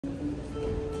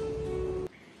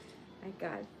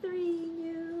got 3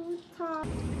 new tops.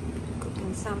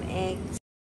 Cooking some eggs.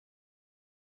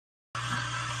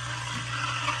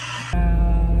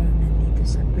 Nandito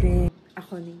sa bread.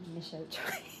 Ako ni Michelle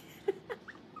Choi.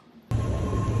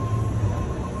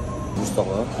 Gusto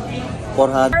ko?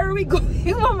 400. Where are we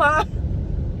going, Mama?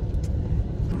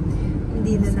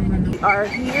 Hindi na naman. We are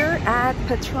here at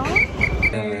Patron.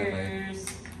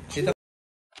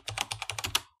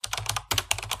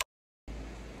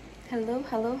 Hello,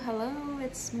 hello, hello.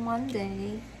 It's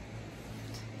Monday.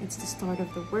 It's the start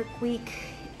of the work week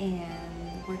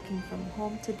and working from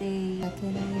home today.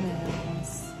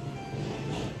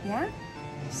 Yeah?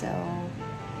 So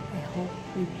I hope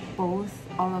we both,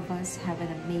 all of us, have an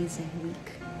amazing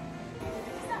week.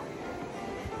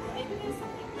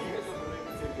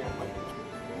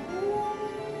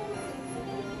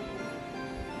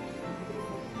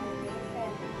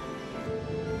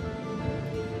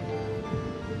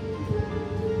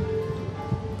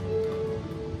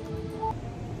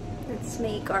 Let's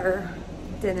make our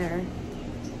dinner.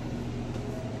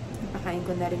 Napakain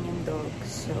ko na rin yung dog,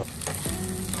 so...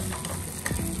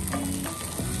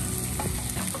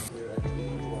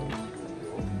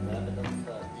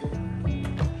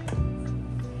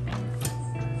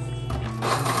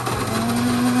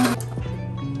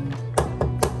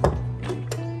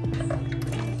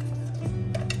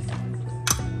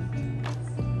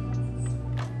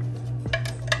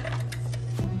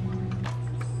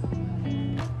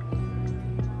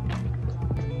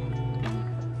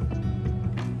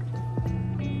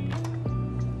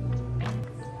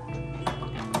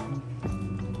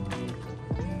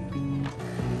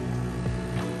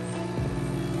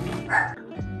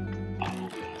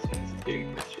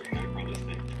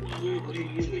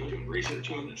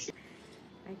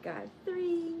 I got 3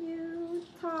 new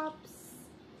tops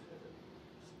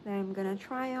that I'm gonna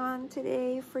try on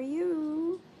today for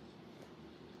you.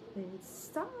 Let's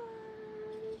start.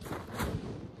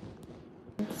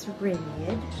 It's red.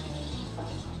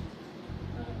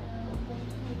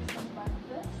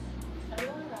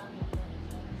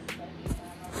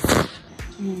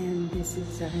 And this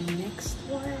is our next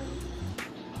one.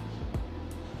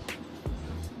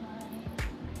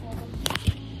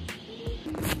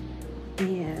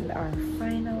 And our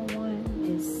final one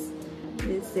is,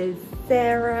 this is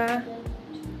Sarah.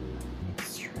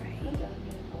 Let's try.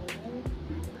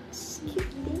 Skip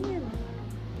in.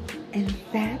 And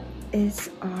that is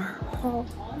our haul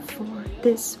for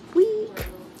this week.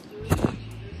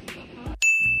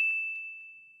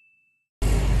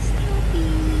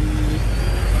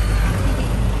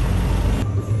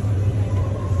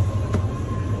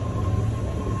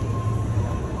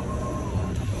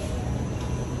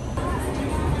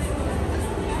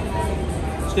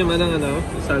 Gusto naman ng ano?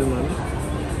 Salmon?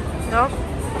 No.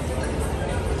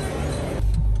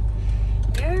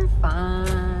 You're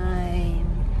fine.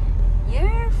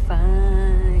 You're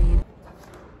fine.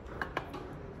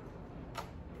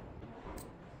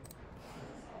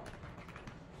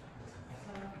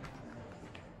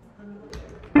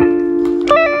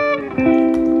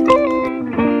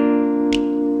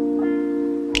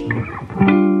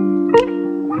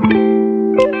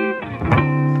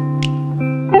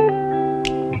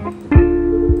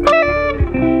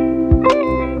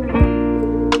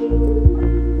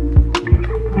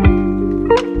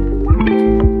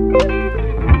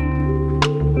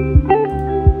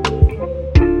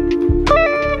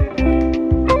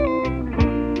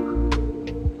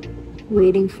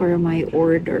 Waiting for my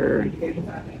order.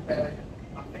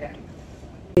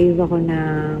 Save ako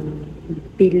ng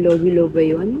bilo-bilo ba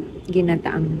yun?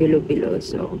 Ginataang bilo-bilo.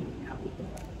 So,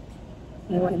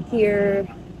 I went here.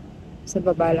 Sa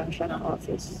baba lang siya ng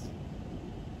office.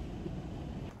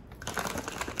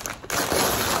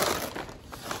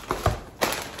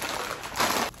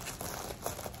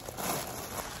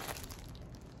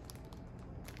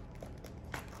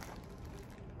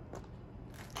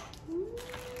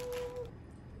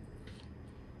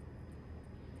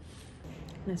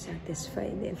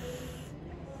 Na-satisfy din.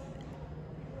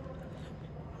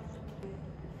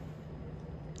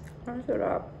 Ang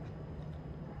sarap.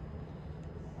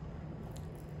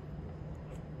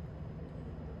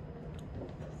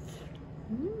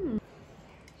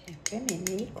 Siyempre, may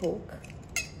mini Coke.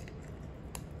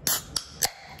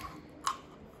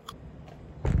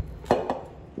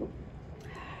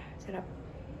 Sarap.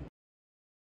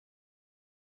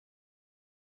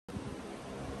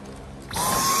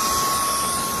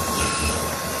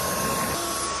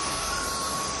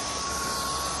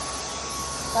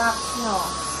 No.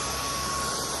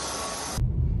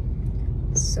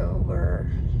 So we're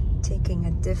taking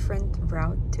a different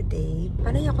route today.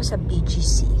 Panay ako sa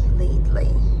BGC lately.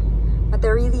 But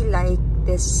I really like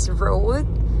this road,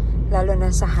 lalo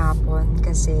na sa hapon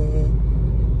kasi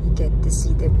you get to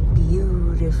see the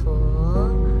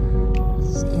beautiful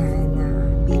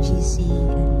BGC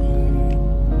and then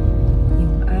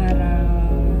yung araw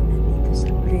nandito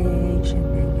sa bridge and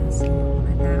then you'll see yung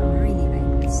mga tao. I really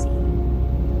like the scene.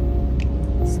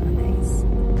 So nice.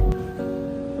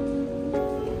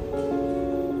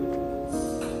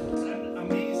 I'm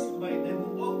amazed by the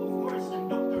of course, and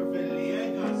Dr.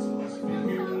 Villegas was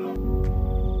here.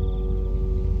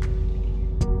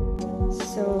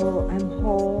 So I'm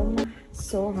home,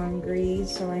 so hungry,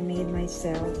 so I made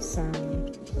myself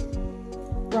some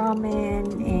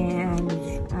ramen and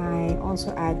I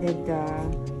also added the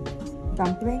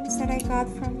dumplings that I got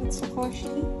from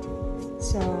Mitsukoshi.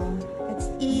 So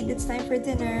let's eat, it's time for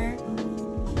dinner.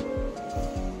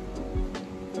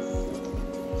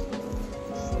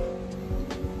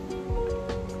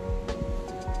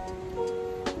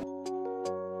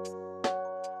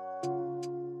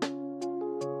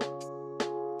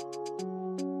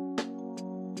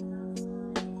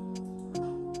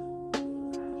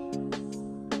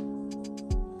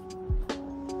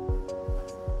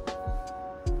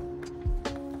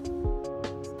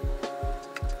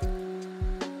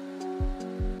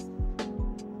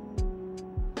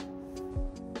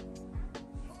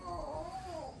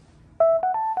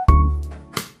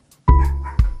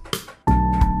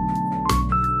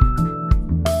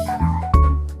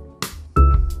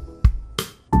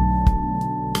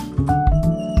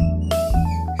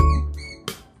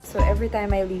 Every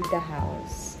time I leave the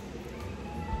house,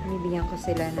 binibigyan ko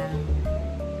sila ng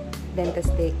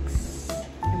Dentasticks,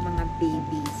 yung mga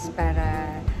babies,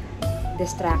 para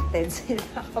distracted sila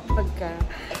kapag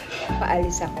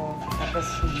paalis ako. Tapos,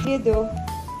 what will you do?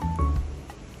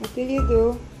 What will you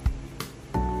do?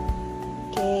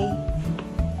 Okay.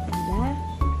 Wala.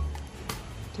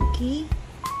 Tuki.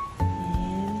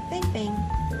 And Peng Peng.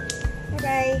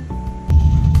 Bye-bye.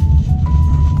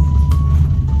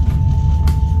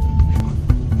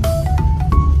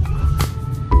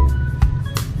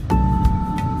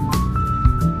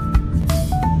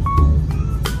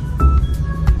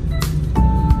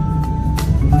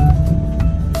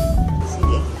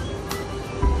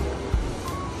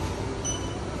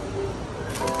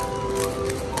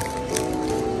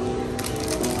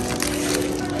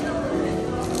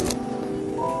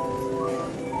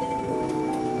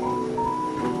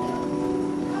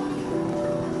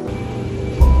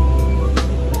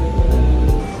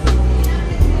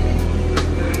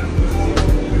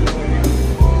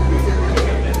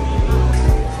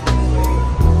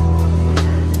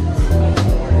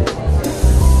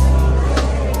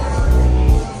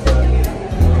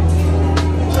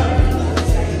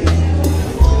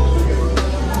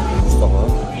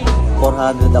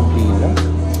 Ang pila.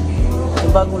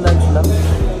 Yung bagong lunch lang.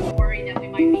 Worry that we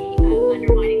might be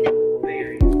undermining them.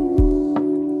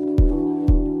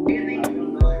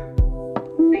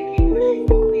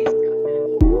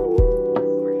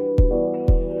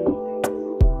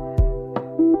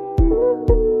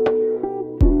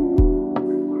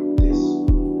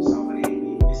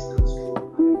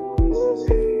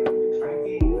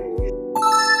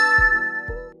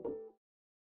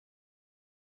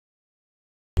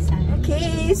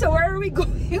 Okay, so where are we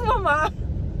going, Mama?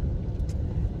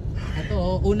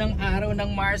 Ito, unang araw ng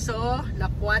Marso,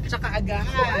 lakwat tsaka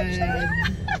agahan.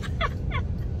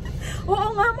 Oo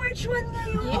nga, March 1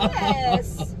 ngayon.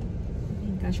 Yes! Oh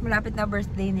my gosh, malapit na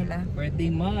birthday nila. Birthday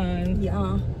month.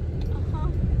 Yeah.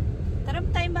 Tara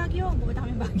tayong Baguio. Bumunta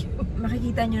kami Baguio.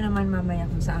 Makikita nyo naman mamaya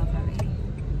kung saan kami.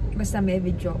 Basta may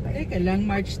video kayo. Teka lang,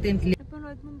 March 10.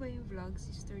 Napanood mo ba yung vlog,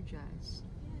 Sister Jazz?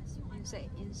 Yes,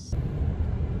 Yung sa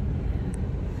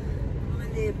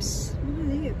mga lips. Mga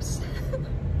lips.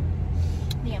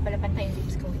 Hindi nga pala pantay yung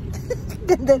lips ko.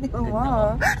 Ganda ni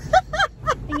Mama.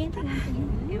 Tingin.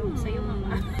 Ewan sa'yo,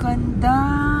 Mama. Ganda!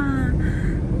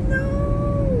 No!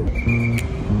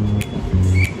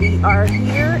 We are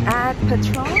here at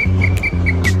Patron.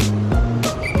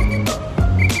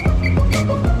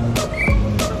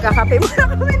 Magkakape muna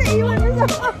kami, naiwan mo sa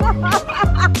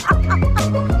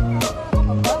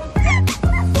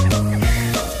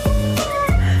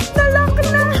talak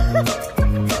na!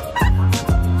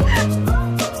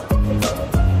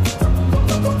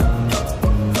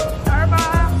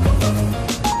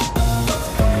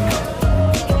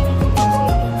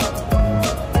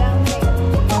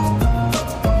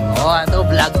 Oh, ano,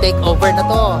 vlog takeover na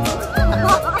to.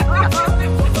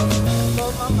 Go,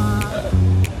 Mama.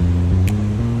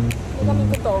 Hindi kami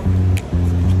gutom.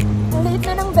 Ang liit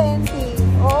na ng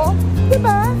 20. Oh,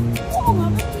 diba? Oo nga,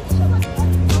 ba't hindi siya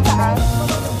mataas?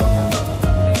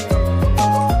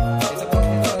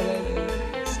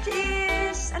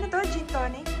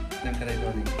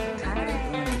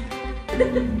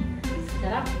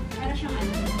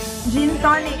 Gin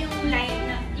tonic. Yung lime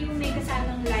na, yung may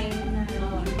kasamang lime na.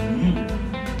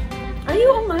 Ay,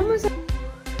 oo nga,